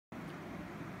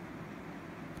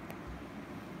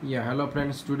Yeah, hello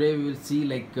friends. Today we will see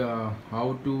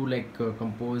how to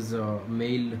compose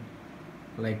mail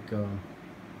like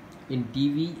in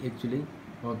TV actually.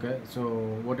 Okay, so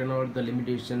what are all the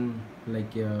limitation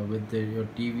with your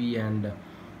TV and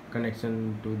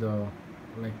connection to the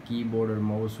keyboard or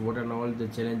mouse? What are all the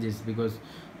challenges? Because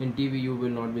in TV you will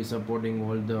not be supporting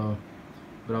all the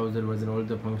browser version, all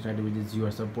the functionality which is you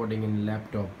are supporting in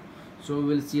laptop. So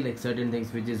we'll see like certain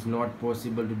things which is not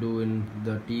possible to do in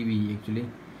the TV actually.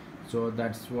 So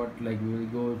that's what we will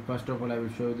go. First of all, I will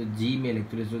show you the Gmail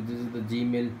actually. So this is the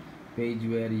Gmail page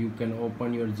where you can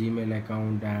open your Gmail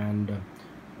account and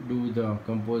do the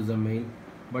compose the mail.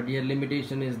 But your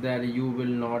limitation is that you will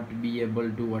not be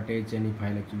able to attach any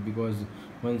file actually, because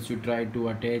once you try to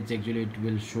attach actually it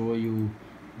will show you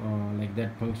like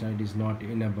that functionality is not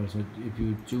enabled. So if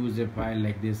you choose a file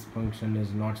like this function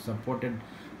is not supported,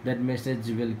 that message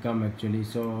will come actually.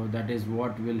 So that is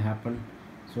what will happen.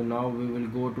 So now we will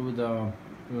go to the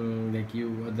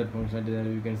you other functionality that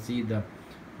you can see the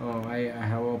I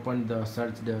have opened the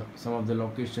search the some of the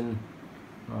location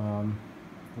um,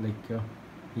 like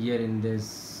here in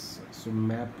this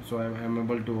map. So I'm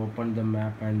able to open the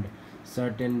map, and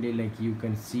certainly you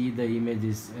can see the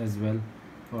images as well.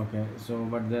 Okay, so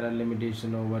but there are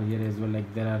limitation over here as well,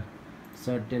 like there are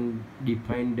certain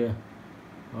defined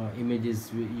images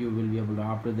you will be able to.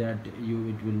 After that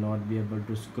you it will not be able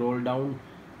to scroll down,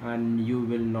 and you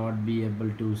will not be able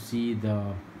to see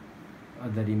the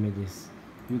other images.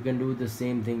 You can do the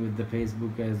same thing with the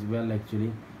Facebook as well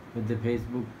actually. With the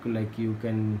Facebook, you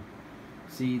can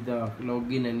see the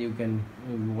login and you can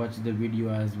watch the video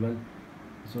as well.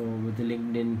 So with the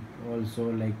LinkedIn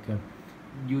also,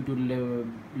 due to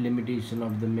limitation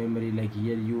of the memory, like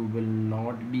here you will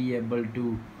not be able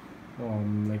to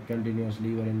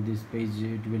continuously or in this page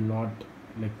it will not,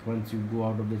 once you go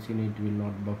out of the screen it will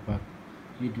not buffer,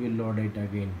 it will load it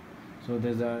again. So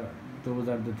those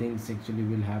are the things actually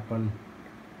will happen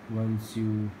once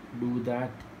you do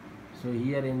that. So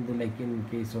here in the in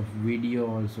case of video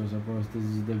also, suppose this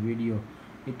is the video,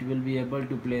 it will be able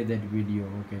to play that video.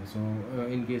 Okay, so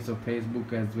in case of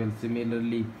Facebook as well,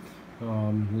 similarly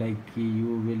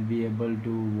you will be able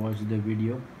to watch the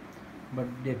video.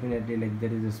 But definitely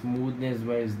there is a smoothness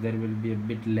wise there will be a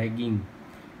bit lagging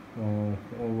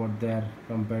over there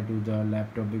compared to the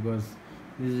laptop, because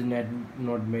this is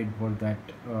not made for that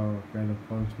kind of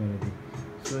functionality.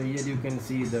 So here you can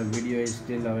see the video is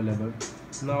still available.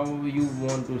 Now you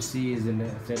want to see is in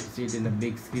a see it in a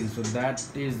big screen, so that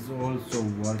is also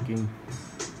working.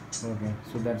 Okay,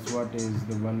 so that's what is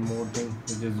the one more thing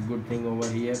which is good thing over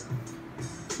here.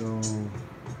 So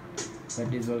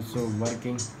that is also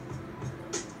working.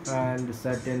 And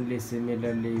certainly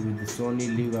similarly with the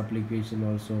Sony Live application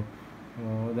also,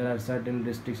 there are certain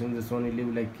restrictions. The Sony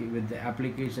Live, with the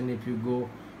application, if you go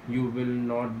you will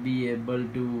not be able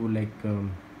to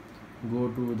go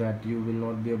to that, you will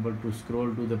not be able to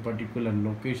scroll to the particular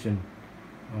location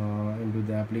into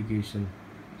the application.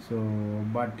 So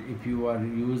but if you are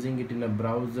using it in a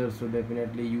browser, so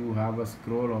definitely you have a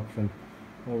scroll option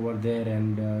over there,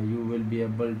 and you will be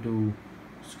able to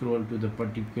scroll to the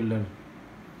particular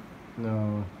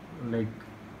uh, like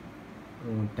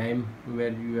time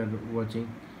where you are watching.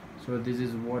 So this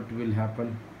is what will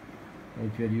happen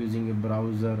if you are using a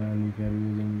browser, and if you are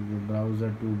using the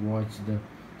browser to watch the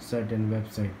certain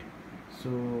website.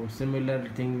 So similar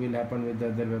thing will happen with the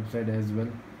other website as well.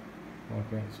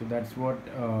 Okay, so that's what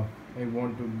I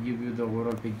want to give you the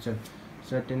overall picture.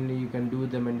 Certainly you can do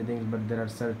the many things, but there are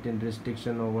certain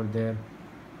restriction over there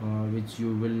which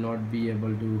you will not be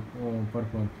able to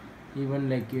perform.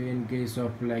 Even in case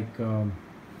of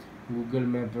Google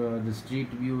Map, the street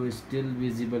view is still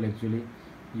visible actually.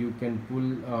 You can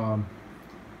pull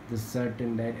the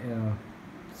certain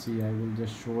see, I will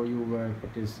just show you where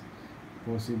it is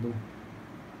possible.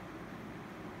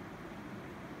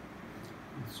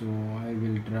 So I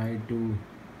will try to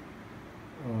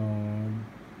uh,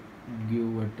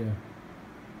 give it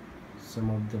some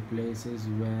of the places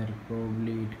where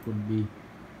probably it could be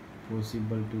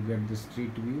possible to get the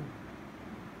street view.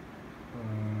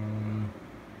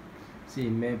 See,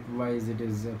 map wise it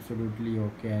is absolutely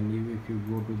okay, and if you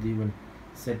go to the even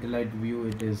satellite view,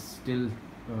 it is still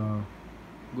uh,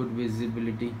 good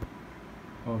visibility.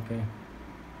 Okay,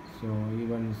 so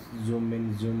even zoom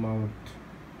in, zoom out,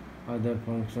 other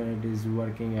function, it is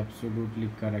working absolutely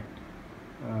correct,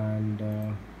 and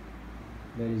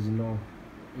there is no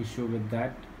issue with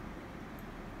that.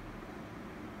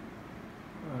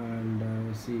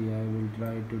 And see, I will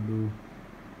try to do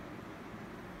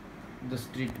the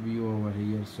street view over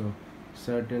here. So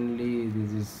certainly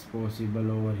this is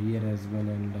possible over here as well,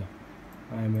 and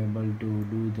I am able to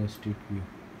do the street view.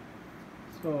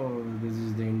 So this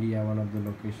is the India, one of the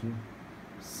location.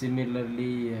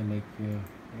 Similarly,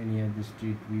 any other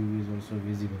street view is also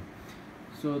visible.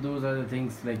 So those are the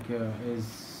things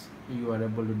is you are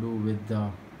able to do with the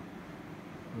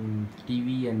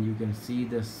TV, and you can see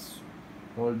this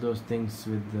all those things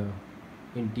with the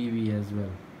in TV as well.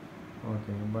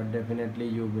 Okay, but definitely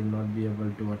you will not be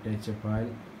able to attach a file.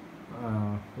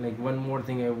 Like one more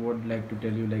thing I would like to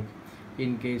tell you, like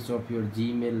in case of your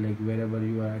Gmail, like wherever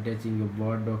you are attaching a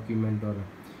Word document or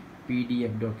a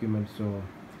PDF document, so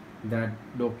that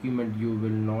document you will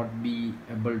not be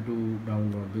able to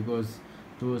download because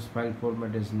those file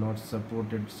format is not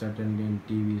supported certainly in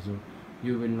TV. So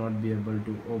you will not be able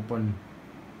to open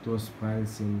those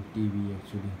files in TV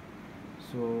actually.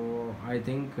 So I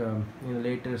think in a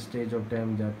later stage of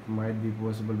time that might be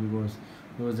possible because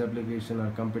those applications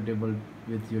are compatible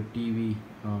with your TV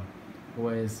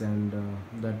OS, and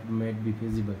that might be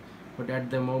feasible. But at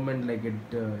the moment, like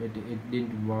it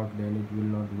didn't work, then it will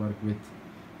not work with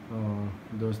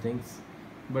those things.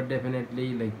 But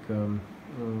definitely,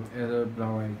 as of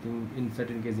now, I think in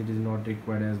certain cases it is not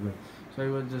required as well. So I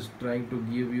was just trying to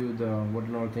give you the what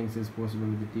and all things is possible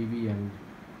with the TV, and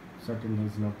certain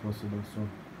things not possible. So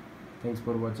thanks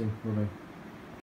for watching. Bye bye.